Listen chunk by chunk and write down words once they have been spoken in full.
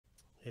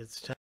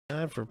It's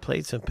time for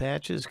plates and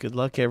patches. Good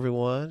luck,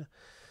 everyone.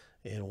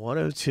 In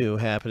 102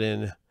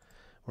 happening,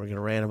 we're going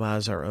to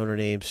randomize our owner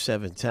names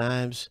 7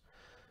 times.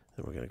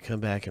 Then we're going to come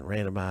back and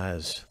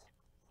randomize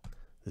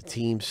the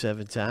team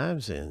 7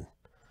 times. And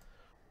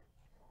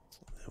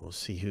we'll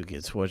see who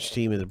gets which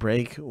team in the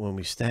break when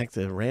we stack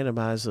the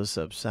randomized list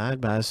up side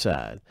by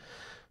side.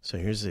 So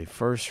here's the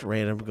first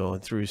random going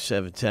through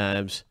 7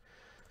 times.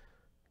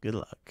 Good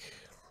luck.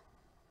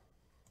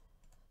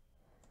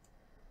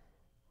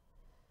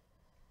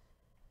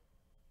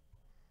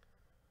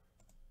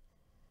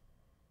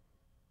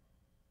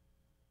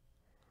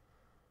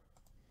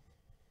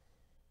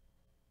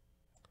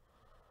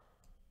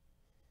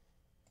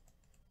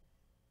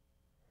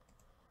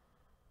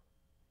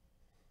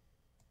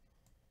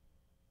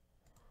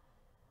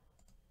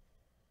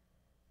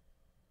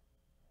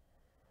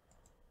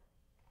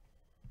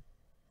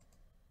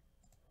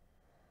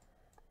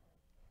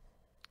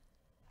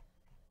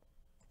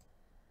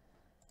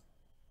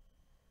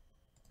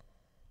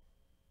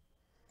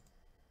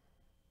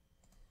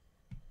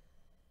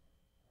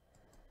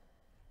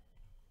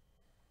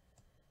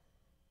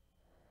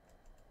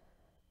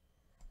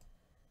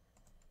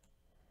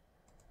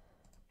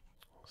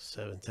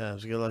 Seven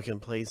times. Good luck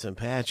in plates and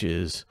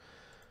patches.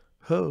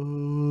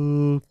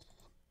 Ho.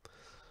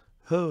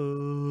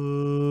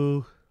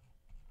 Ho.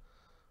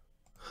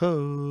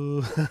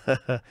 Ho.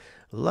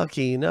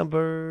 Lucky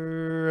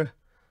number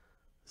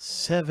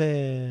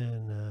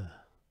 7.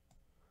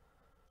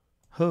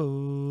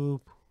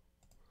 Hope.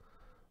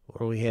 What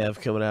do we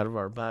have coming out of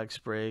our box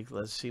break?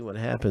 Let's see what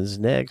happens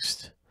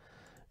next.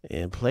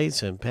 In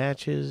plates and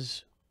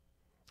patches.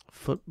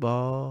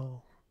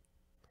 Football.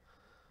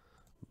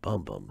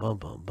 Bum, bum, bum,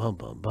 bum, bum,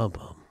 bum, bum,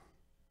 bum.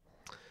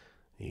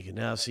 You can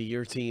now see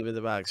your team in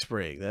the box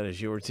break. That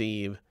is your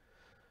team.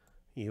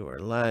 You are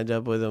lined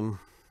up with them.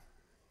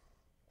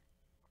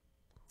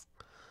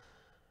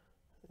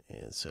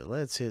 And so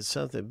let's hit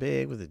something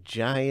big with the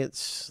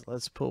Giants.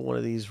 Let's pull one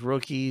of these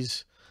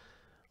rookies.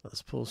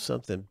 Let's pull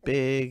something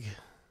big.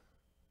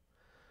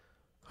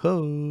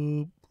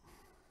 Hope.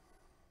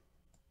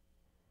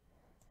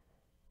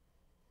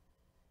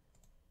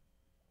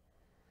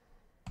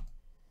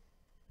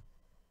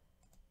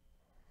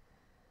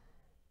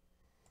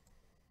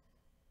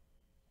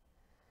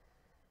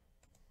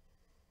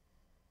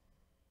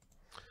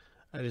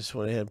 I just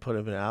went ahead and put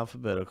them in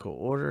alphabetical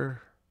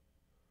order,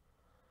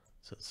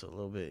 so it's a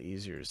little bit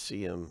easier to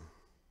see them.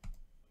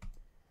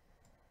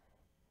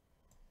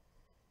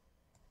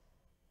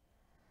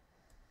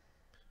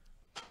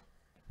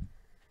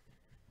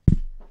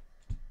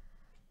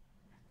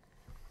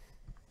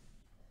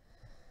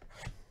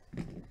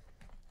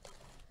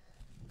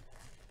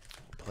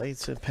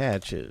 Plates and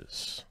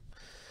patches.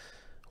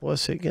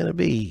 What's it going to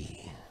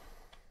be?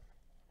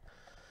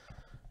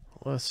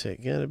 What's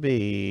it going to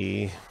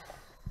be?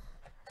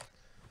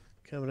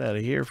 Coming out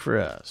of here for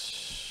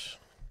us.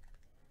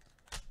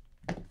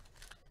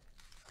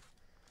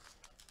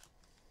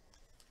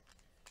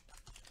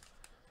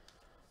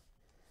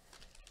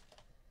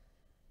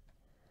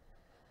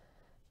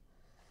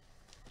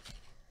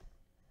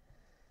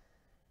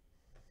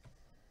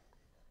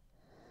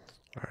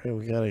 All right,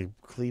 we got a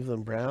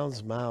Cleveland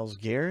Browns, Myles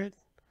Garrett.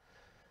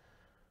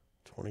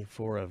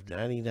 24 of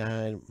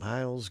 99,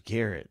 Myles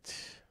Garrett.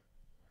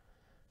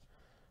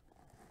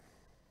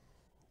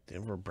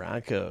 Denver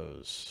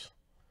Broncos.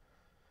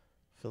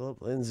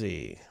 Philip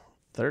Lindsay,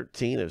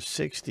 13 of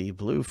 60,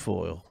 blue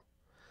foil.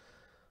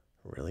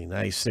 Really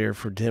nice there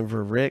for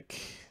Denver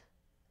Rick.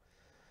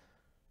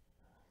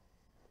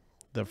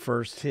 The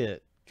first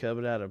hit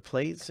coming out of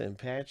plates and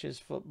patches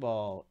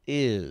football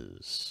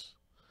is...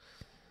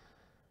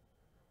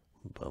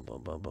 Bum,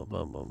 bum, bum, bum,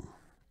 bum, bum.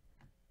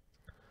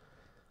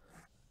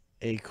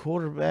 A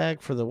quarterback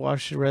for the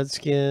Washington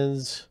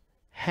Redskins,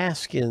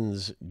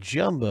 Haskins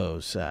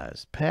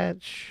jumbo-sized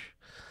patch.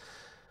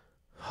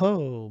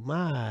 Oh,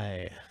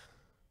 my.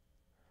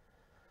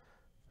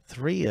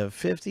 3 of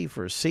 50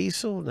 for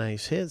Cecil.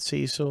 Nice hit,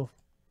 Cecil.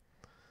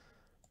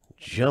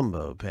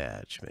 Jumbo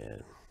patch,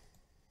 man.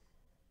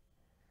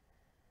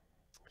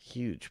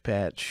 Huge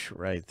patch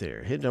right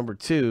there. Hit number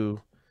 2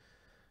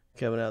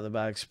 coming out of the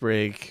box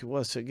break.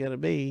 What's it going to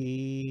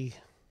be?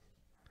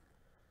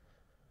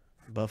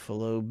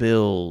 Buffalo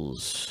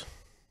Bills.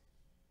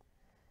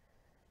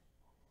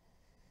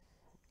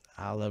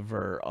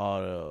 Oliver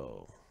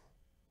Auto.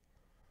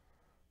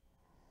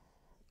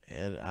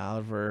 Ed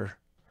Oliver,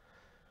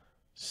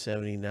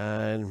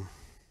 79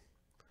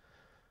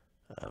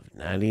 of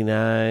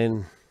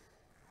 99.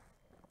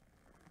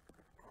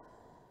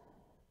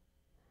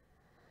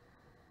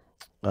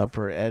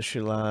 Upper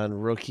echelon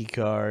rookie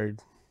card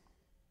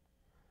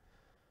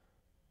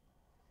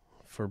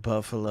for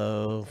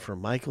Buffalo for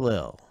Michael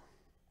L.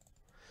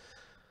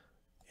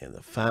 And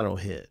the final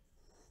hit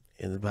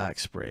in the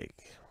box break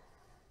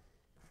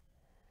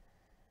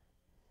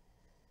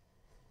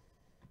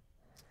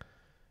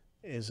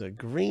is a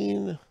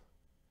green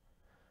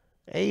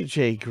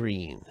AJ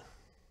Green.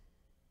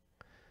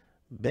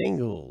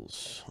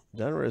 Bengals,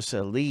 Donruss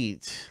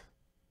Elite.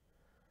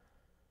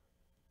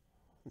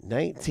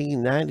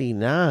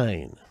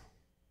 1999.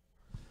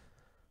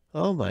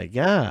 Oh my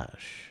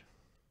gosh.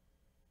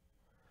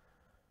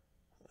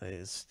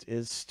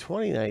 It's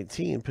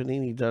 2019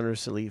 Panini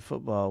Donruss Elite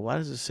Football. Why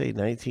does it say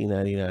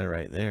 1999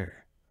 right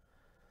there?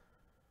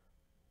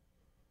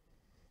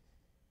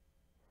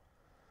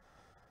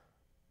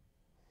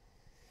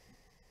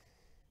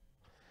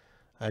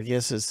 I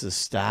guess it's the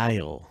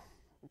style,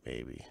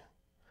 maybe.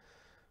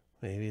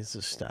 Maybe it's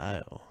the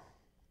style.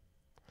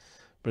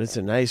 But it's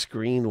a nice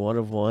green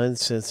 1/1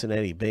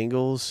 Cincinnati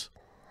Bengals.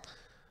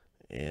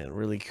 And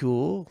really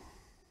cool.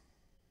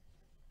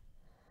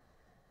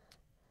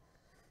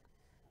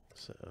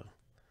 So,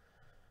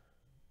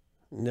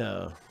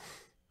 no.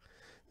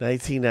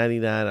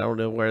 1999, I don't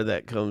know where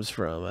that comes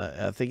from.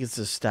 I think it's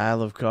a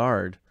style of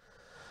card.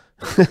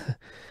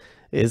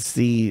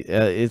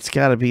 It's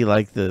got to be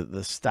like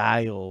the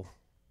style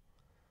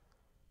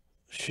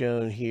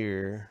shown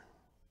here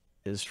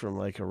is from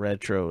like a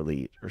retro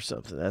elite or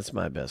something. That's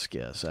my best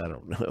guess. I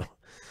don't know.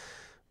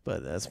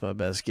 But that's my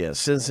best guess.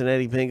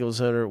 Cincinnati Bengals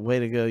owner, way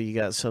to go. You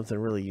got something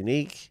really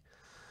unique.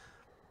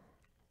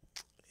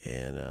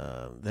 And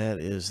that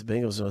is the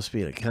Bengals must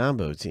be in a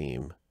combo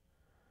team.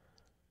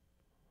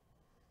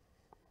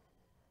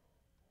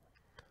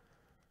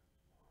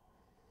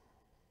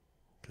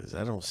 Because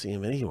I don't see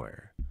him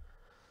anywhere.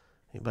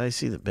 Anybody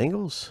see the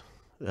Bengals?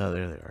 Oh,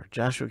 there they are.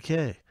 Joshua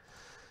K.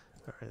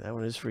 All right, that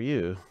one is for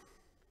you.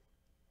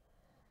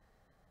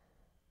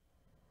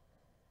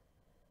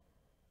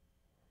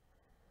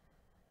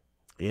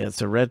 Yeah,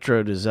 it's a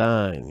retro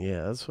design.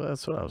 Yeah, that's what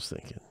I was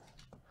thinking.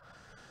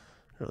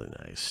 Really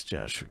nice.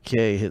 Joshua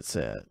K hits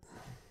that.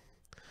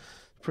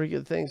 Pretty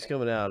good things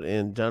coming out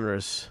in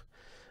Donruss.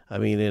 I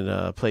mean,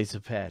 in Plates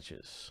and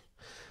Patches.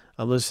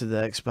 I'm listed the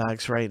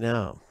Xbox right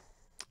now.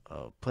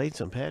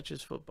 Plates and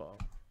Patches football.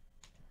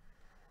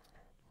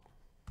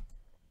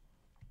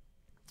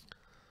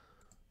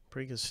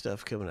 Pretty good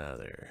stuff coming out of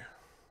there.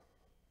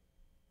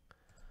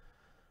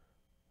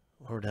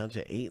 We're down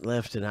to 8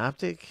 left in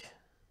Optic.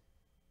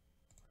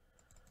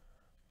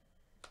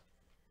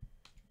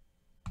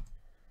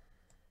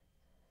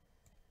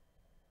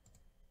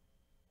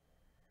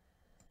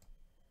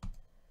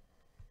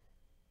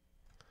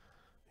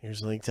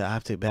 Here's a link to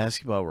Optic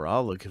Basketball. We're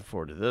all looking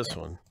forward to this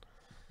one.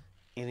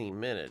 Any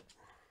minute.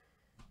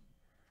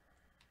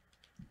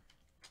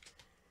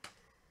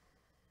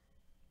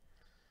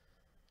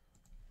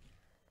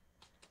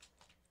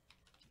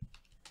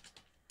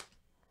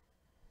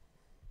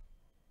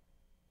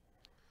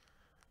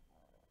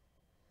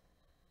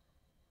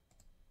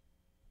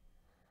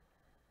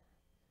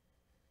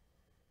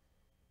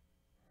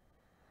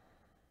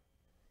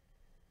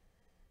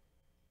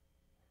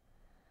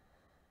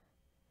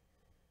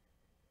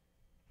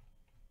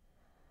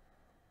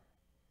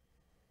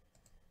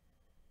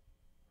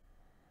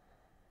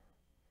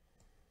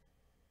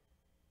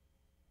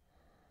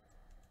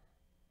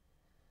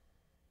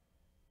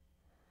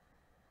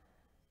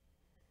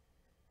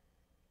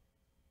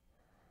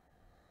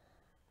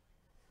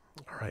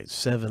 All right,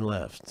 7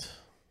 left.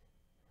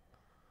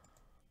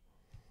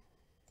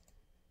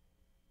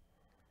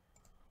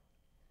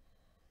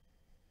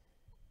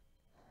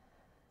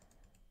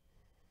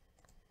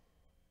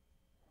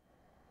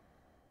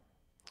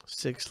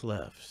 Six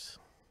left.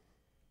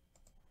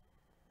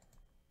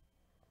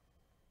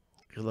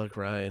 Good luck,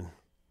 Ryan.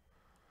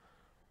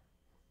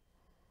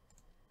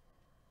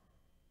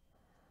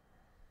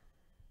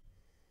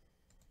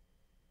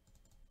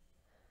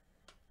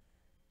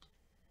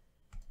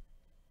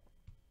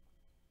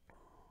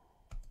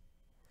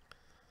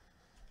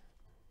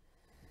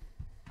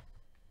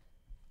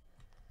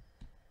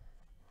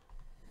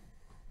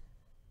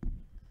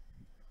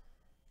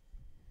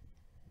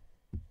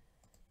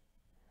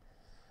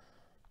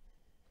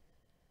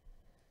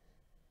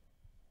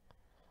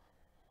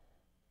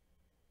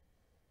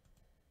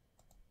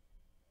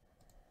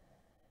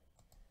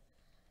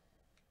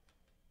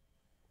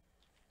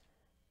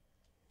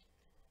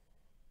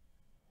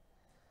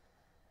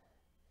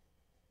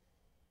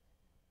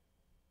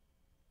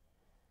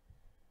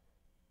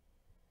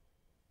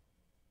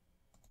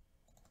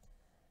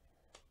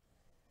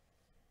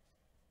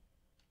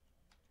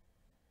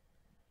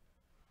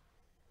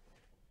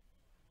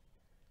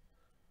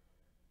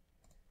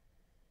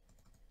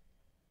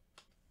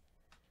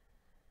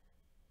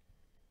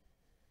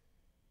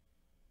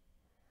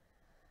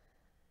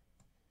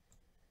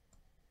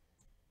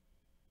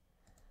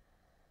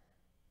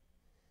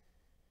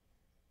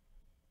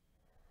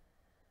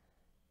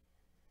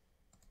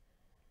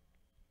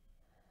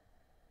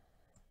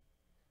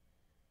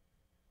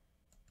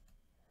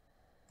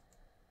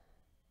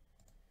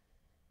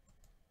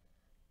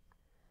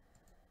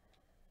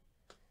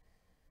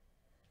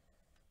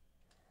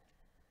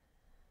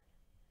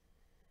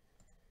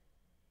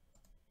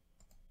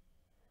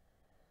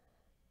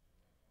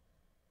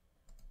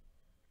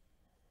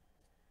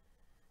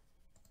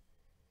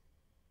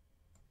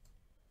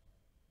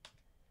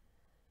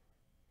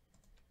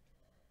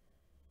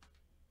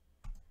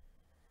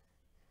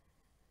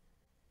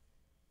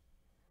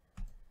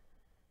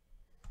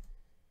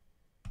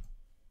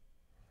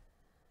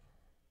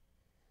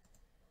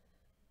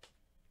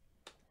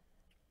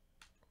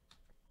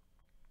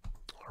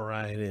 All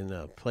right,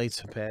 in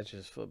Plates and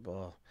Patches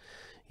football,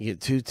 you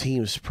get 2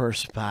 teams per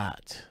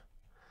spot.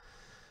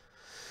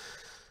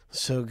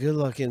 So good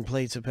luck in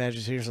Plates and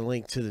Patches. Here's a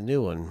link to the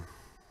new one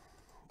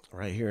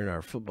right here in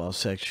our football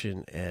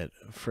section at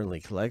Friendly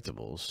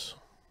Collectibles.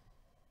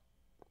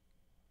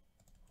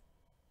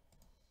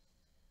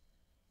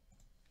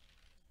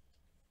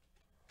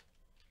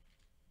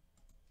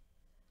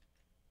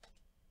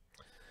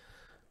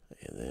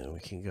 And then we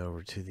can go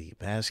over to the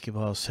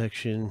basketball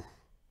section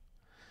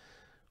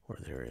where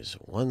there is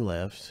 1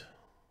 left.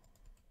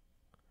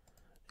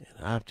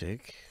 And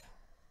Optic.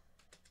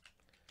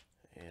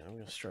 And I'm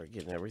going to start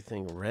getting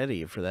everything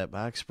ready for that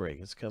box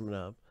break. It's coming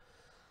up.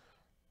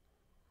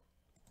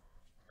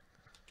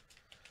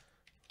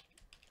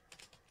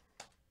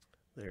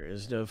 There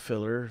is no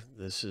filler.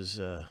 This is,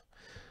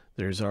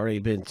 there's already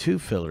been 2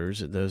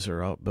 fillers, and those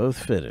are both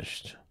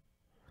finished.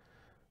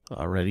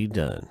 Already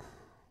done.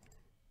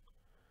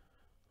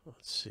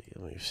 Let's see.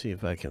 Let me see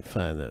if I can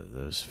find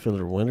those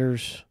filler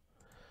winners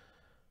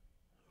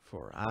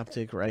for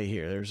Optic right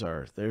here. There's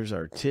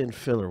our 10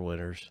 filler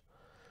winners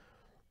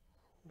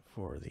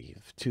for the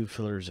 2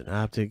 fillers in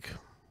Optic.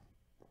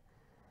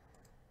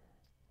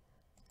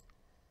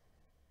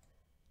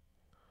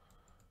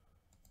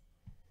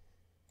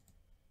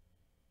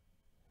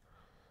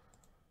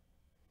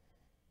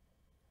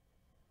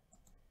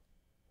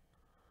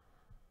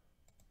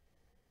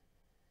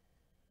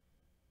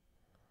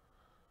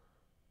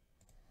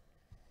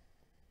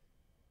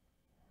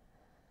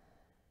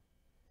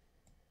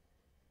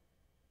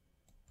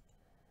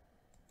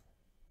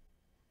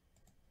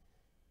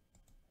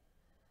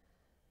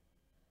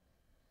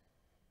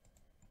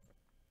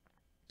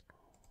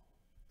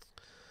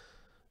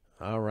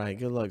 All right,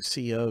 good luck,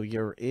 CO.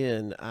 You're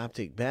in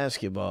Optic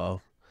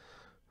Basketball.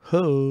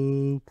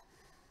 Hope.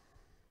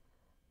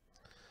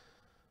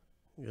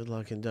 Good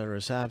luck in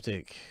Donruss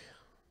Optic.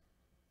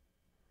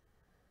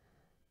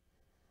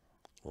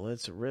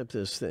 Let's rip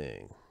this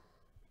thing.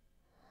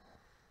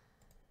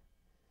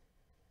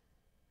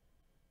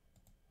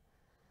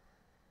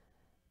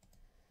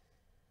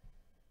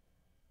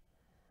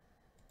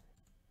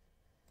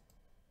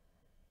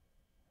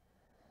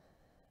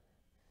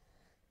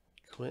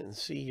 Quentin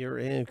C., you're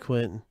in,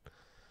 Quentin.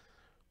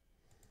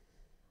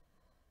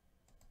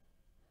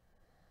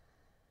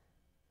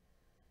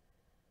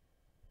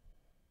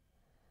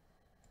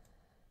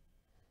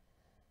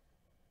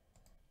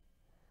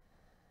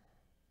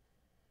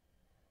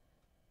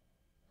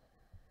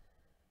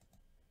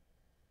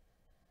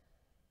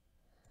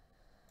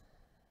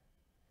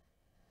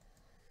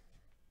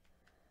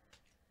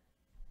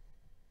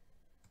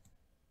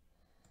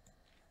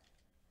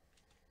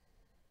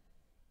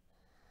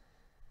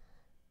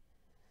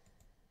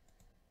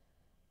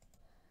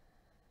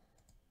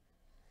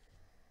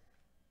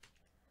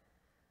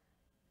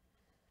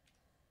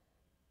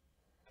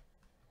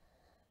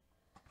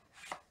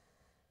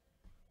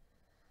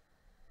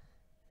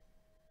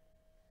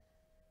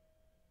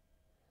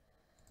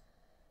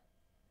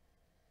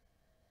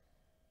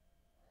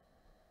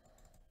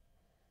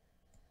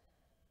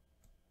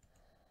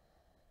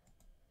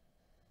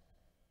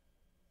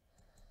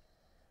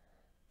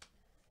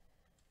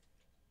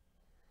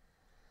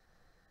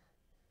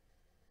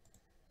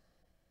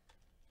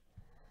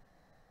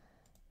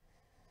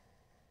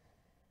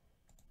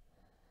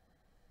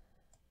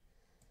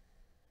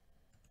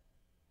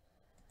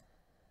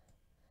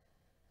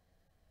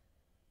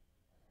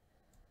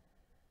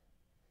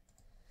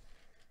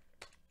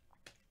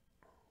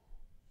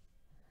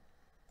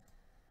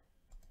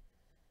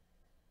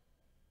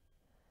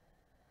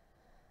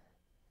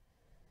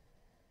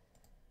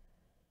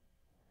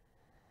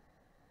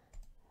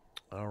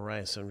 All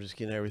right, so I'm just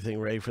getting everything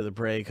ready for the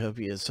break. Hope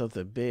you get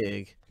something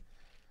big.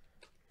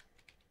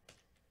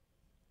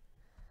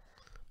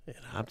 And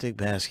Optic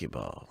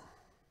Basketball.